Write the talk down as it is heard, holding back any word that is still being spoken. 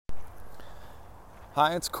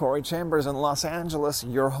Hi, it's Corey Chambers in Los Angeles.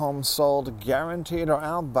 Your home sold, guaranteed, or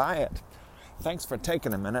I'll buy it. Thanks for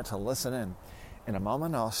taking a minute to listen in. In a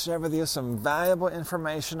moment, I'll share with you some valuable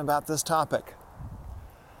information about this topic.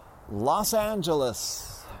 Los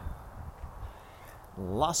Angeles.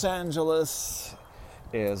 Los Angeles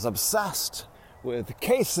is obsessed with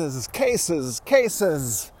cases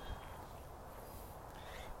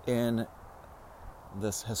in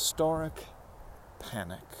this historic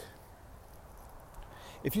panic.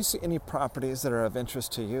 If you see any properties that are of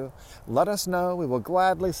interest to you, let us know. We will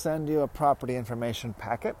gladly send you a property information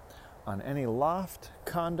packet on any loft,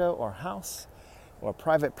 condo, or house, or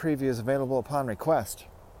private previews available upon request.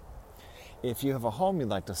 If you have a home you'd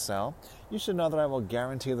like to sell, you should know that I will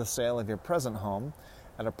guarantee the sale of your present home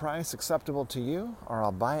at a price acceptable to you, or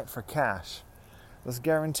I'll buy it for cash. This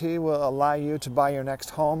guarantee will allow you to buy your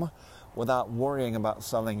next home without worrying about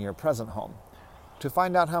selling your present home. To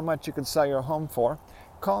find out how much you could sell your home for,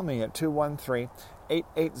 call me at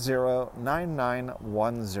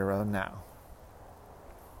 213-880-9910 now.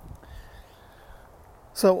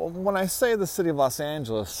 So when I say the city of Los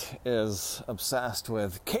Angeles is obsessed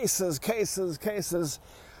with cases,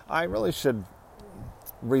 I really should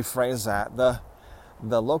rephrase that.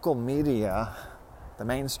 The local media, the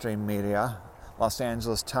mainstream media, Los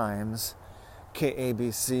Angeles Times,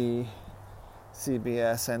 KABC,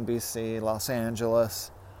 CBS, NBC, Los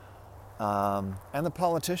Angeles, and the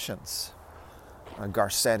politicians,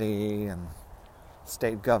 Garcetti and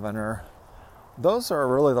state governor, those are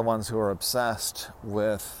really the ones who are obsessed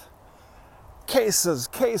with cases.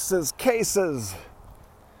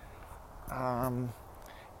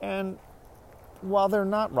 And while they're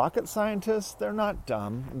not rocket scientists, they're not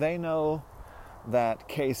dumb. They know that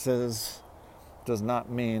cases does not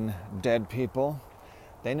mean dead people.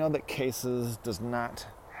 They know that cases does not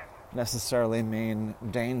necessarily mean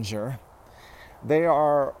danger. They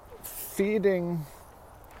are feeding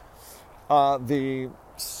the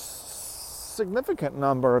significant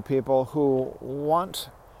number of people who want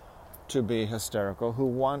to be hysterical, who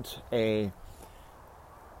want an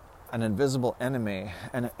invisible enemy,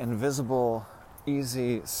 an invisible,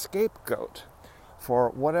 easy scapegoat for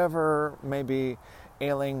whatever may be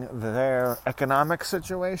ailing their economic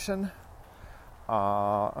situation.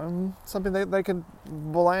 Something they can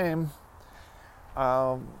blame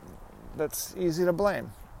that's easy to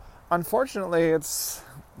blame. Unfortunately, it's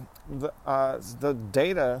the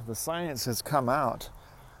data, the science has come out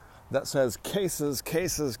that says cases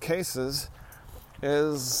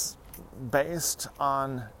is based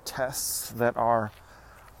on tests that are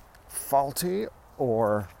faulty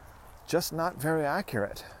or just not very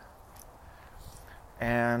accurate.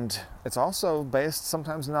 And it's also based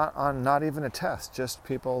sometimes not even a test, just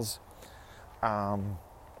people's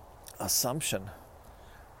assumption.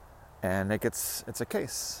 And it's a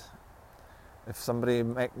case. If somebody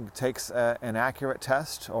takes an accurate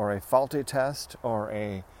test or a faulty test or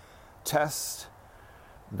a test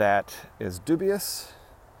that is dubious,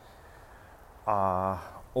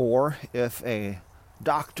 or if a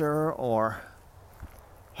doctor or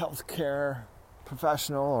healthcare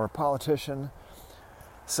professional or politician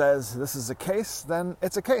says this is a case, then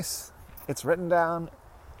it's a case. It's written down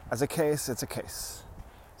as a case, it's a case.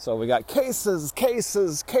 So we got cases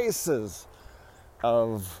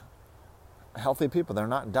of healthy people. They're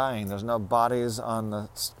not dying. There's no bodies on the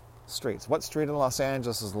streets. What street in Los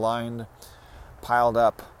Angeles is piled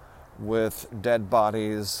up with dead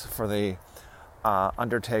bodies for the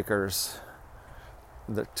undertakers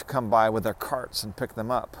to come by with their carts and pick them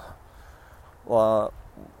up?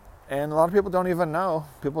 And a lot of people don't even know.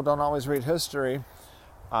 People don't always read history.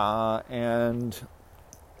 And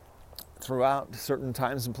throughout certain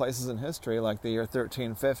times and places in history, like the year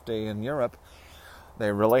 1350 in Europe,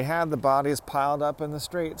 they really had the bodies piled up in the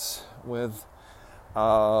streets with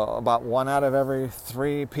about 1 out of every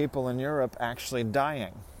 3 people in Europe actually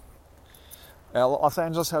dying. Los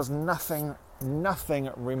Angeles has nothing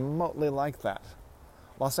remotely like that.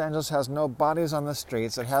 Los Angeles has no bodies on the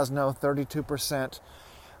streets. It has no 32%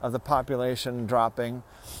 of the population dropping.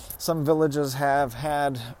 Some villages have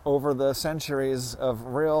had, over the centuries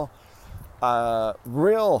of real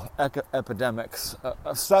epidemics,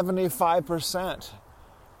 75%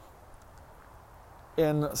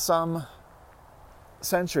 in some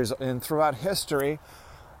centuries. And throughout history,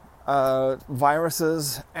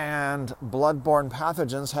 viruses and bloodborne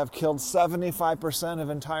pathogens have killed 75% of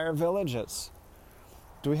entire villages.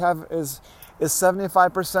 Is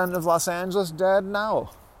 75% of Los Angeles dead? No.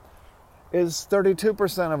 Is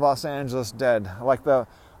 32% of Los Angeles dead, like the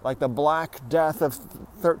Black Death of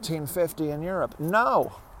 1350 in Europe?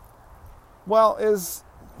 No. Well, is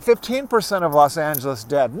 15% of Los Angeles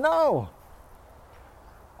dead. No.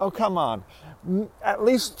 Oh, come on. At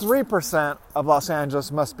least 3% of Los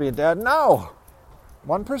Angeles must be dead. No.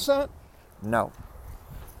 1%? No.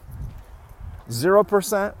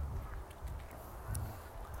 0%?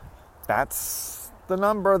 That's the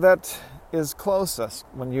number that is closest.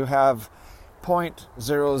 When you have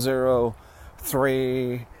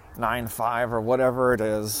 0.00395 or whatever it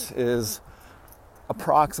is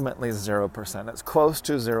approximately 0%. It's close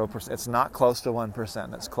to 0%. It's not close to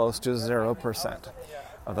 1%. It's close to 0%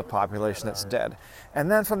 of the population that's dead. And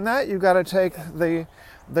then from that, you've got to take the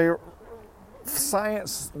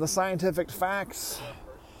science, the scientific facts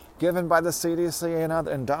given by the CDC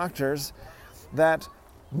and doctors, that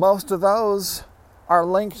most of those are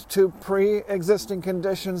linked to pre-existing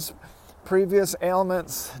conditions, previous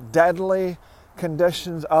ailments, deadly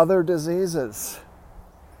conditions, other diseases.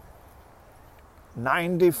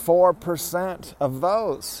 94% of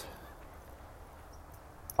those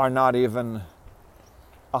are not even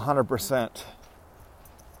 100%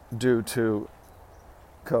 due to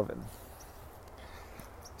COVID.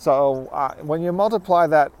 So when you multiply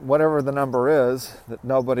that, whatever the number is, that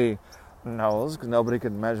nobody knows, because nobody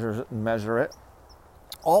could measure it,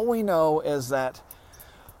 all we know is that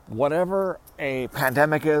whatever a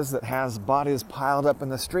pandemic is that has bodies piled up in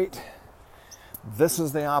the street, this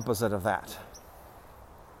is the opposite of that.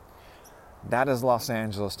 That is Los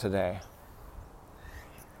Angeles today.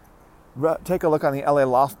 Take a look on the LA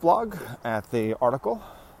Loft blog at the article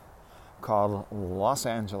called Los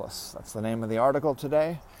Angeles. That's the name of the article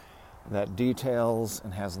today, that details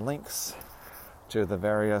and has links to the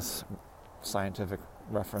various scientific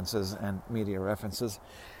references and media references.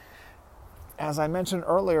 As I mentioned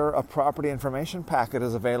earlier, a property information packet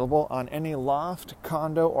is available on any loft,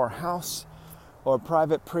 condo, or house, or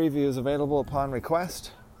private previews available upon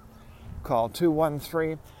request. Call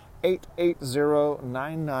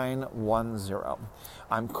 213-880-9910.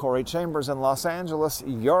 I'm Corey Chambers in Los Angeles.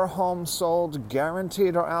 Your home sold,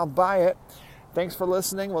 guaranteed, or I'll buy it. Thanks for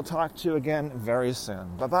listening. We'll talk to you again very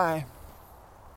soon. Bye-bye.